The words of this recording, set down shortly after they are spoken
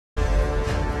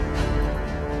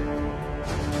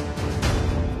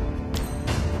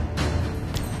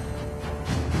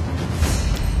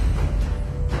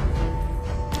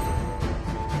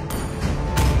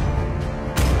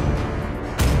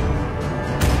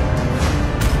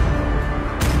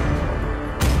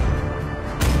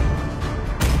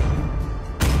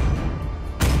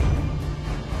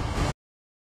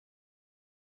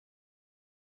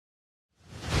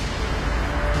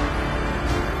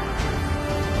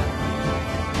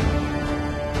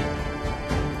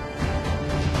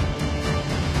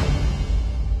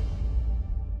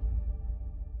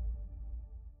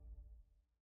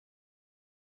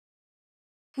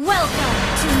Welcome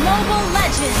to Mobile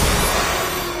Legends!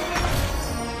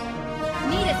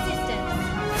 Need assistance?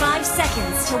 5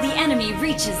 seconds till the enemy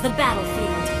reaches the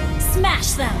battlefield.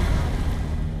 Smash them!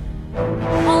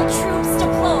 All troops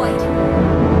deployed!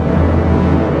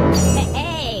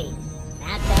 Hey,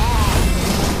 not bad.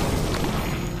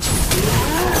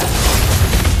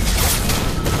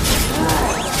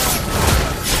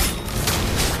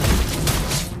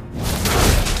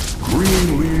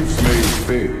 Green leaves may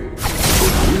fade,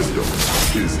 but wisdom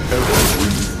is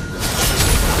evergreen.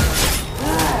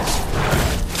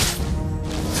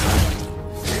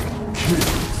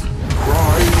 Kids,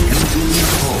 pride usually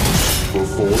comes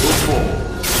before the fall.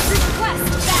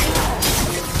 Request backup!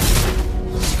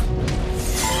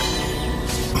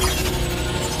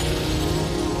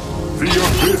 The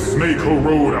abyss may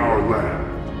corrode our land,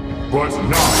 but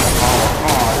not our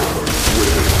iron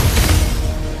will.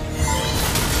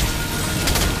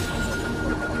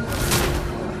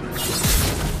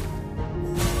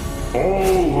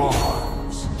 All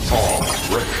lives are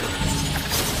precious.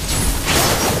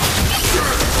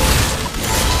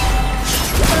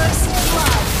 First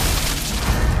blood!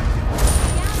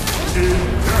 In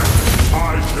death I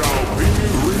shall be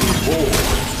reborn.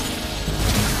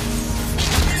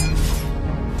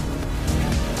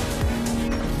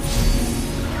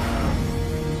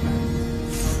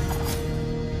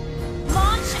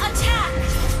 Launch attack!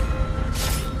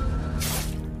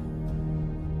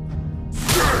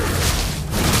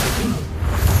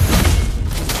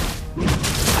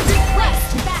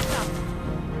 Request backup!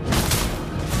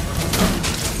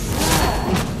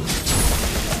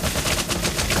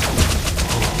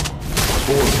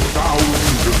 For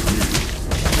thousands of years,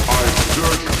 I've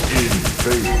searched in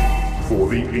vain for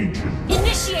the ancient.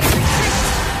 Initiate retreat!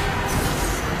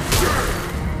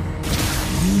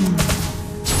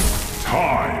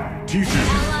 Time teaches you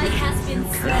Ally has been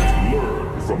slain. can't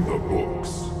learn from the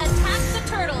books. Attack the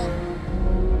turtle!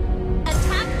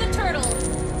 Attack the turtle!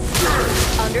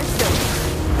 Understood.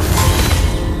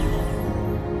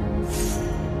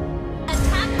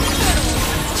 Attack the turtle!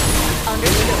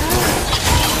 Understood.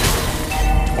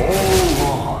 All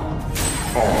lives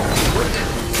are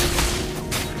precious.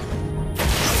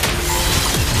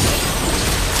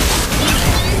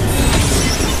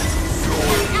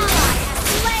 An ally has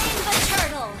slain the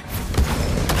turtle!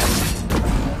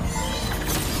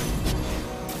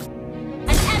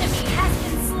 An enemy has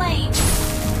been slain!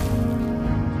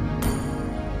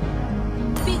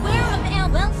 Beware of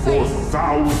For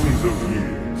thousands of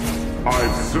years,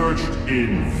 I've searched in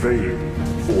vain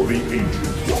for the ancient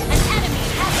An one. enemy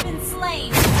has been slain!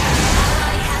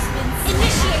 Ally has been slain.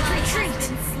 Initiate retreat!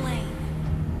 Slain.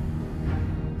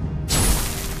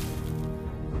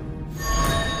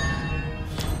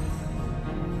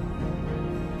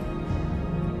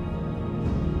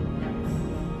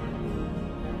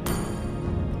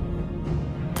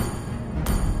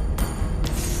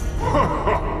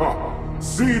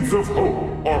 Seeds of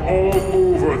hope are all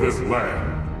over this land.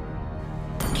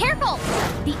 Careful!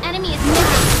 The enemy is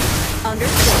missing.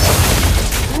 Understood.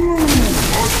 Blue,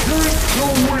 a chance to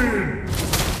win!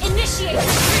 Initiate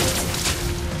retreat!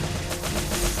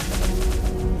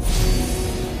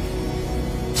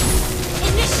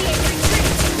 Initiate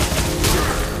retreat!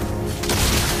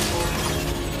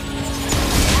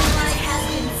 Ally has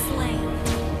been slain.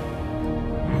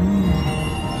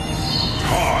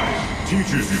 Time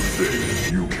teaches you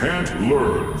things you can't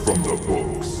learn from the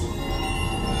books.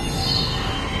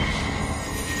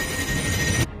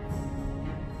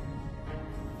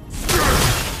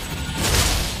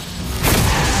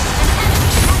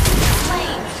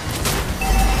 Slain.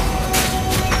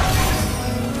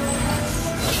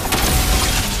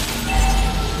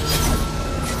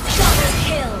 Double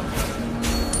kill.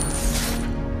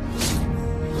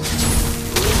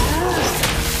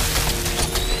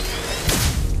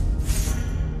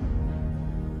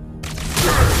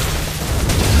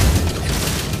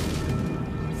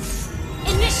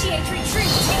 Initiate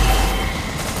retreat.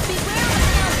 Beware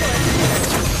of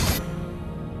ambush.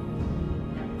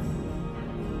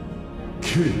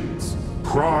 Kids,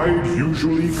 pride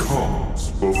usually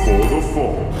comes before the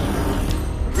fall.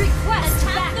 Request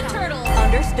attack the turtle.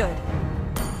 Understood.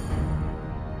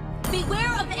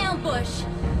 Beware of ambush.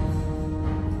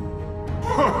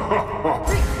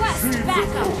 Request Seeds of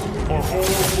backup. hope are all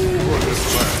over this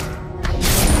land.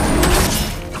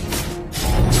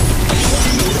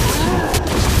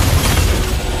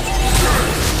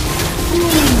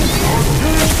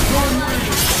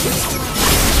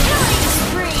 Killing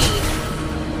spree.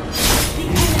 The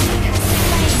enemy has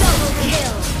slain. Double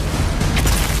kill.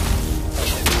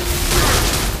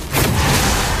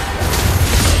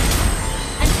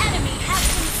 An enemy has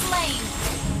been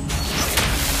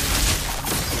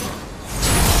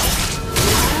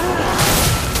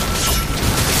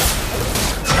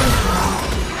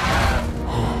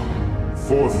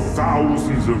For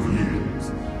thousands of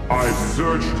years, I've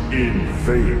searched in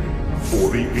vain for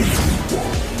the Ancient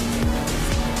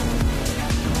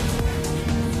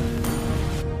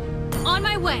One. On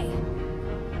my way.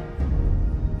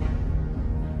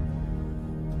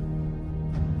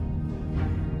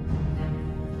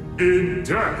 In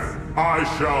death, I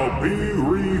shall be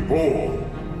reborn.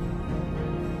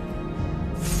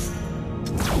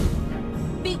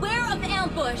 Beware of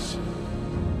ambush.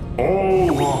 All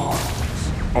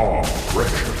lives are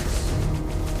precious.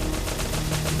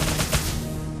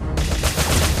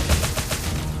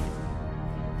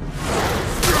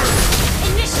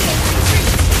 Initiate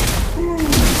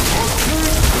retreat.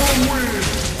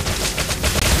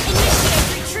 Initiate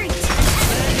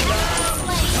retreat.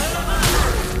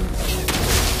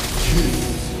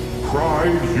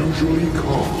 Pride usually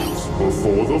comes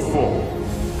before the fall.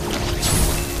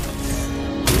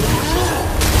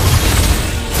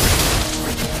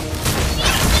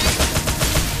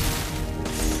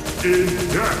 In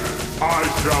death, I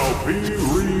shall be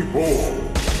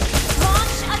reborn.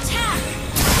 Launch attack.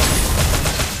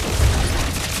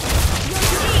 Your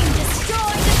team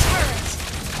destroyed the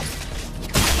turret.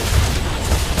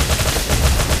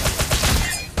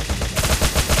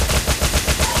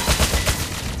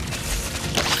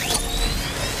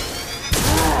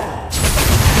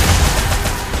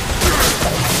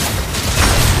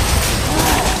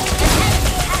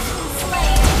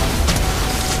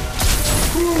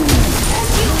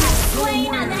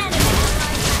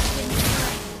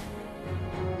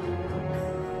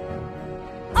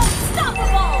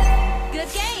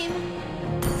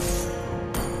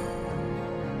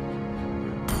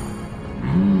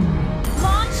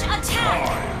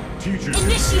 Teaches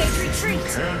Initiate retreat.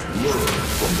 can't learn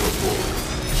from the book.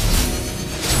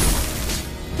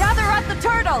 Gather at the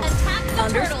turtle. Attack the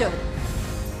Understood. turtle.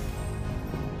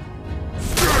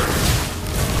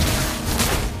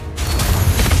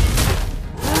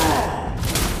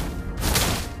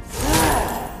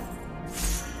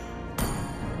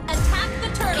 Attack the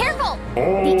turtle. Careful! The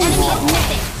enemy is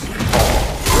missing.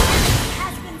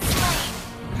 Has been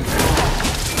slain.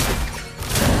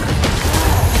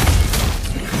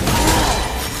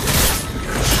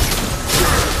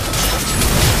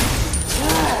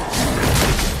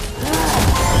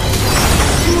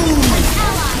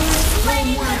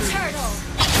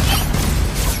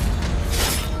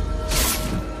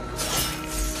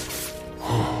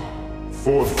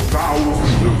 For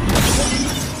thousands of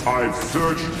years, I've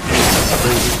searched in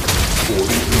vain for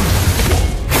the Ancient One.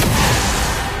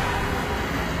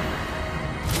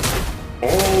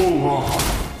 All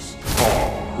lives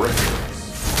are precious.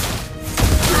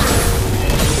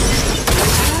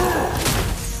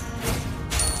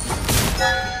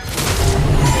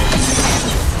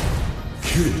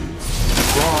 Kids,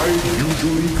 pride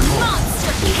usually comes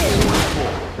Monster kill. before the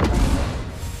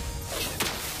fall.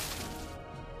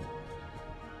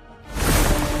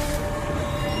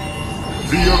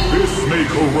 The abyss may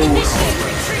corrode Initiate our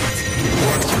retreat.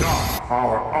 but not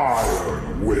our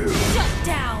iron will. Shut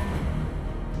down.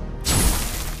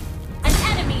 An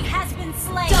enemy has been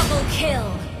slain. Double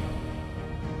kill.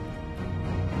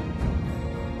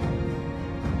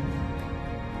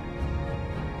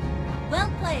 Well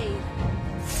played.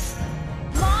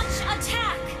 Launch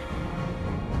attack.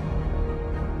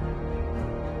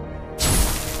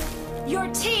 Your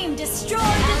team destroyed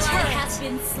the turret. Has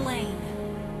been slain.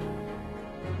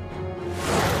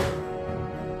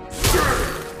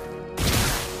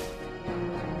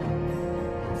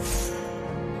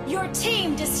 Your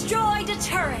team destroyed a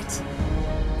turret.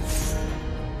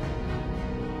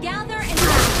 Gather and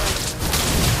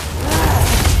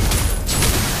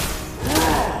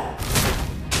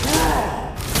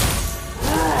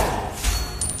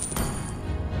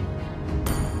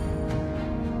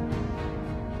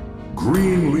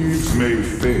Green leaves may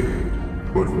fade,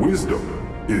 but wisdom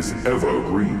is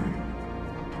evergreen.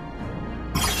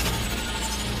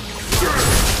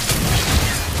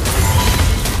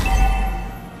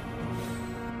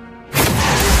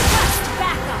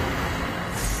 backup.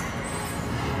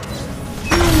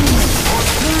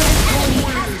 Enemy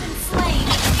has been slain.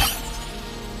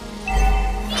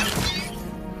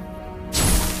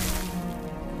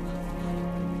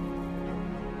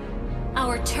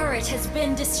 Our turret has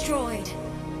been destroyed.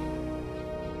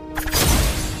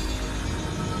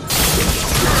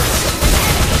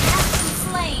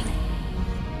 Slain.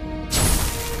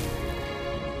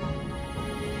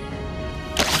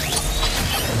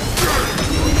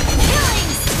 Killing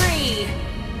spree.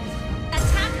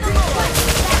 Attack the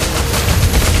Lord.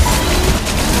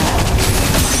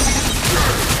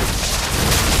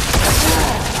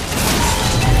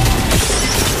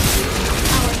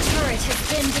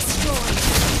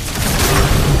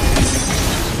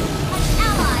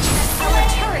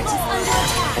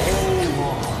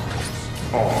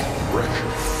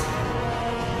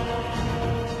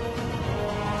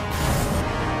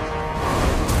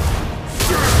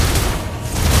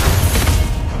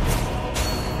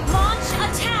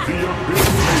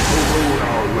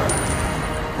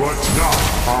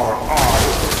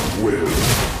 will.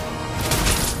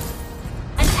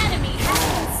 An enemy has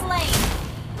been slain.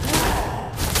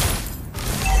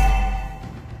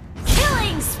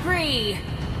 Killing spree.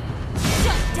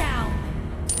 Shut down.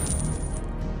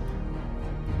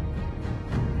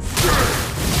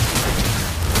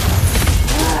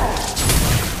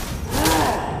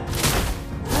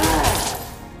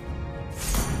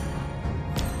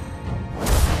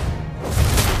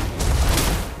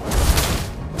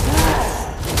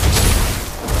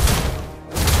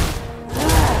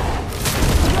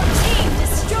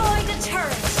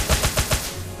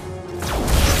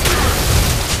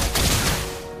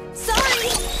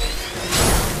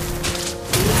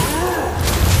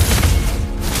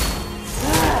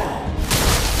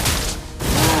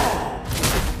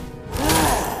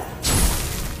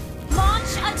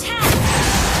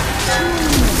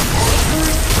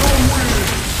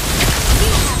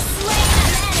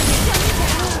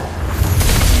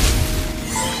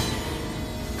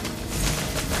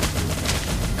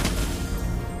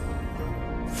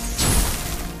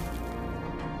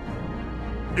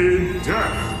 In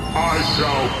death, I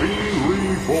shall be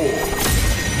reborn.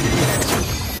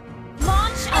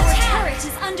 Launch attack! Our turret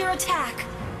is under attack.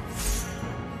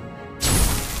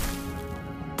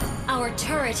 Our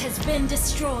turret has been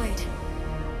destroyed.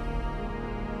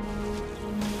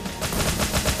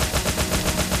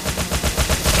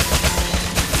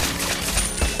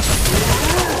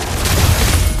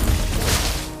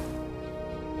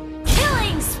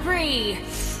 Killing spree!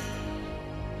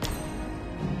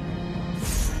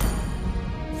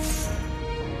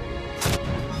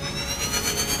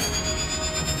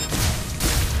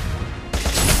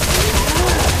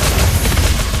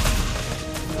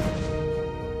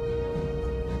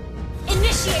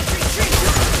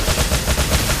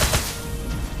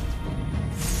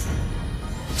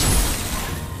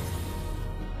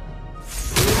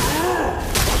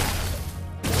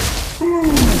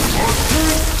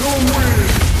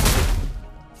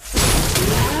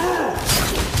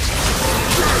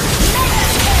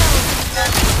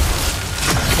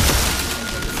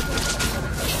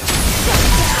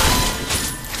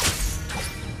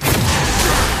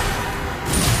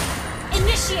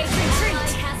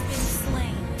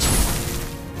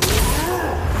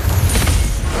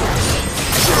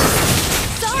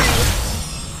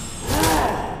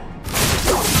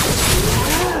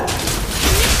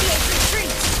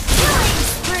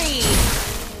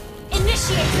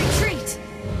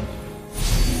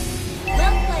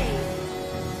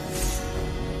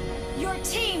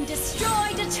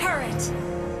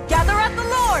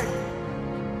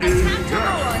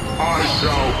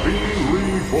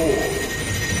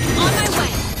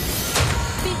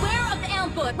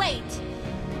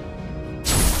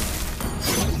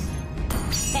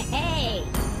 Hey,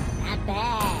 not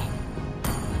bad.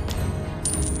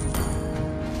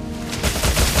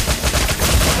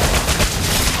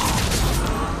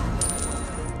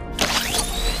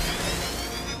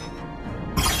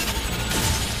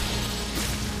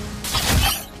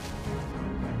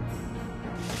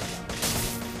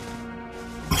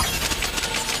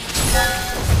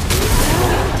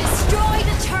 Destroy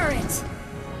the turret!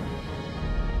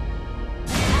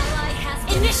 Ally has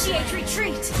initiate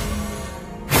retreat!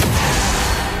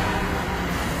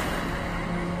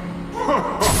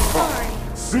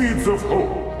 Seeds of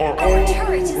hope are Our all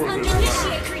turret is over under this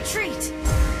land. initiate retreat!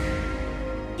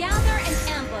 Gather and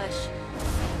ambush.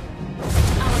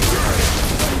 Our turret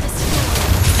has been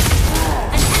destroyed.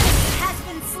 An enemy has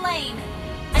been slain.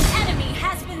 An enemy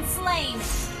has been slain.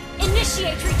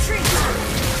 Initiate retreat!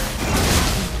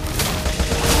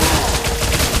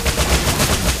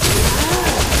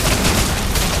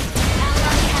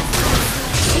 Ally has been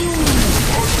slain.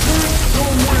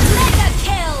 Mega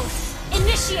kill!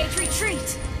 Initiate retreat!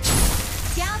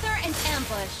 Gather and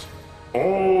ambush.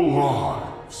 All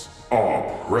lives are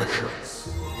precious.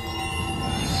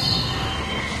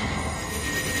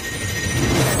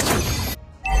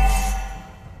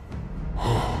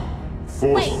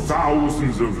 For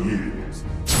thousands of years,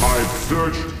 I've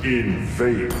searched in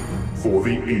vain for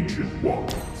the Ancient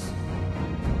Ones.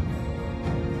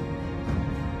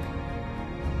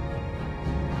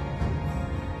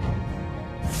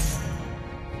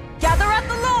 Gather at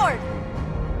the Lord!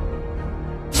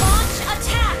 Launch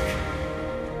attack!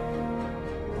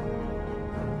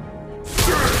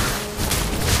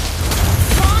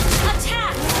 Launch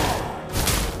attack!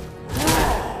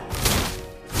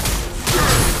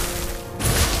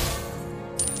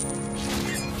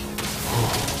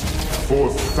 For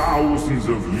thousands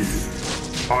of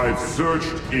years, I've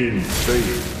searched in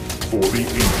vain for the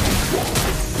Ancient Ones.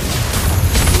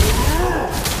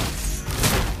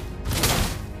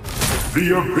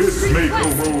 The abyss may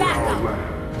Request corrode backup. our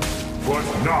land, but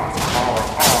not our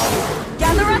honor.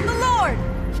 Gather at the Lord!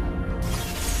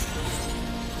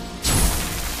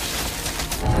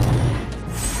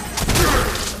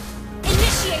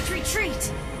 Initiate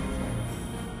retreat!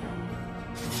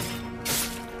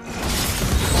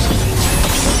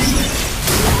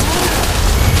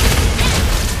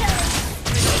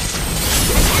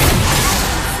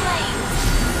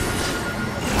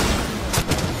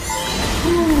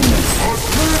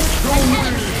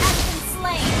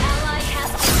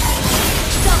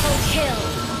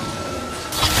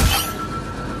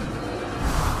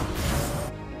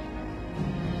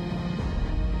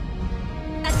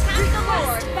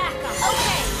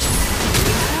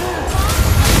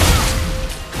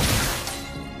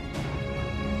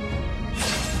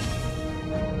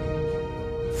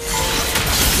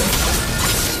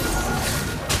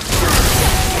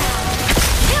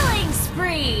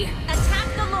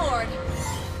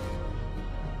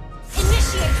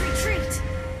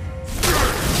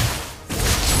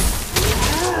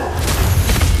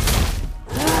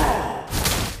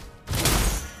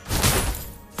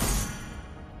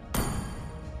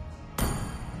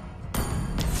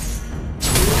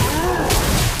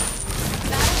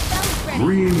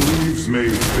 Green leaves may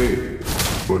fade,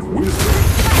 but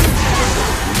wisdom.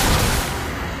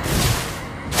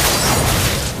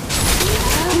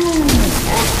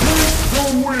 Against the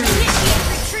wind! Initiate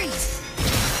retreat!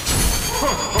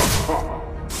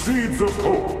 Seeds of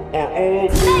hope are all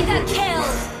Mega over. kill!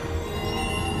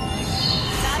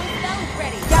 Battle spell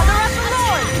ready. Gather up the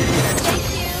Lord! Thank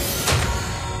you.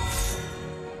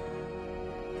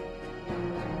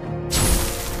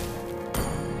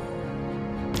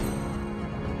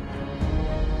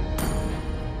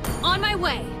 On my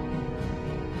way.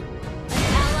 An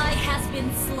ally has been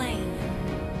slain.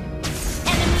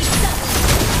 Enemy double.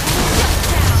 Shut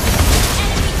down.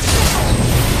 Enemy triple.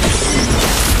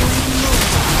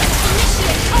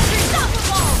 Initiate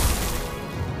unstoppable.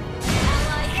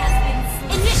 Ally has been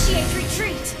initiate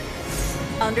retreat.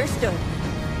 Understood.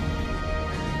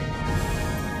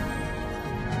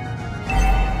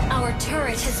 Our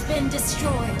turret has been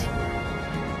destroyed.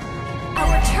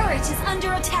 Our turret is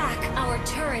under attack. Our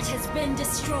turret has been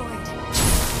destroyed.